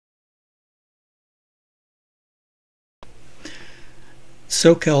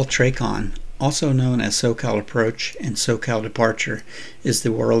SoCal TRACON, also known as SoCal Approach and SoCal Departure, is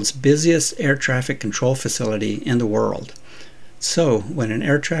the world's busiest air traffic control facility in the world. So, when an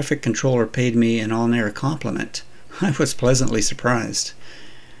air traffic controller paid me an on-air compliment, I was pleasantly surprised.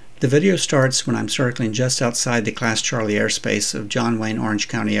 The video starts when I'm circling just outside the Class Charlie airspace of John Wayne Orange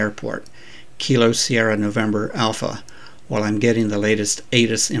County Airport, Kilo Sierra November Alpha, while I'm getting the latest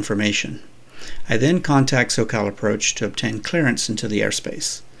ATIS information. I then contact SoCal Approach to obtain clearance into the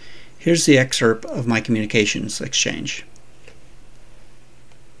airspace. Here's the excerpt of my communications exchange.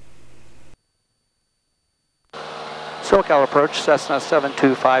 SoCal Approach, Cessna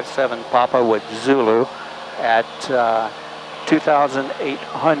 7257 Papa with Zulu at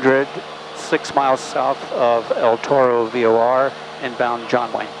 2,800, 6 miles south of El Toro VOR, inbound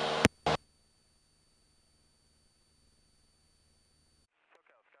John Wayne.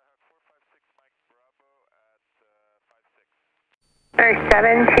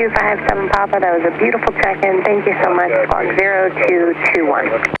 7257 Papa, that was a beautiful check-in. Thank you so much. Squawk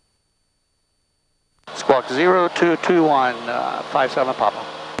 0221. Squawk 0221, 57 Papa.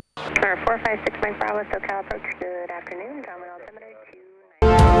 456 Mike Bravo, SoCal Approach. Good afternoon.